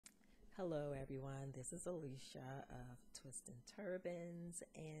Hello, everyone. This is Alicia of Turbans,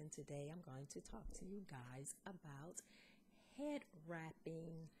 and today I'm going to talk to you guys about head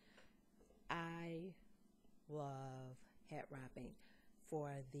wrapping. I love head wrapping.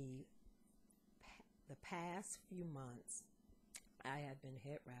 For the past few months, I have been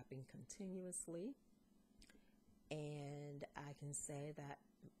head wrapping continuously, and I can say that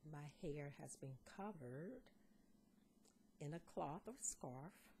my hair has been covered in a cloth or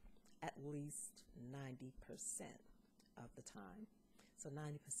scarf at least 90% of the time. So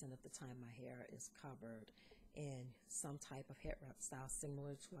 90% of the time my hair is covered in some type of head wrap style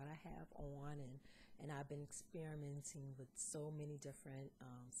similar to what I have on, and I've been experimenting with so many different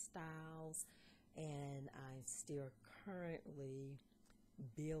styles, and I'm still currently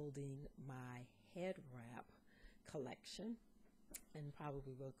building my head wrap collection, and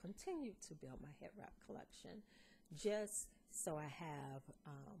probably will continue to build my head wrap collection just so I have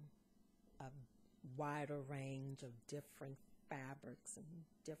a wider range of different fabrics and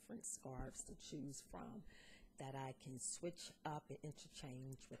different scarves to choose from that I can switch up and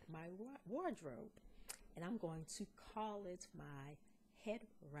interchange with my wardrobe. And I'm going to call it my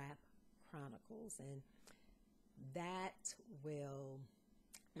Headwrap Chronicles, and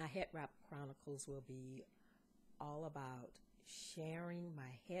my Headwrap Chronicles will be all about sharing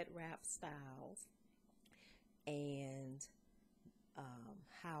my head wrap styles and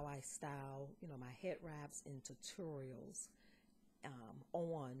how I style, my head wraps, and tutorials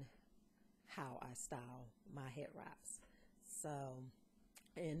on how I style my head wraps. So,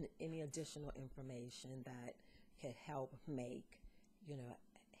 and any additional information that could help make, you know,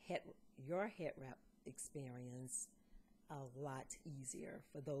 head your head wrap experience a lot easier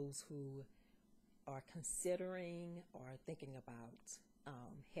for those who are considering or thinking about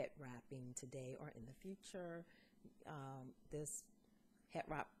head wrapping today or in the future. This Head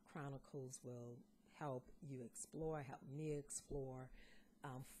Wrap Chronicles will help you explore, help me explore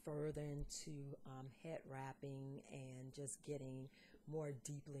further into head wrapping and just getting more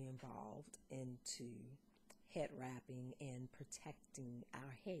deeply involved into head wrapping and protecting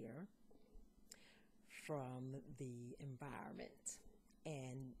our hair from the environment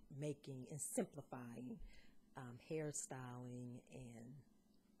and making and simplifying hairstyling and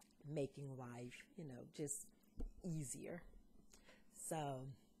making life, just easier. So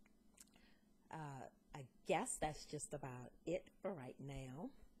I guess that's just about it for right now.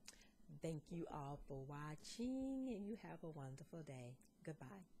 Thank you all for watching, and you have a wonderful day.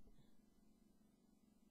 Goodbye.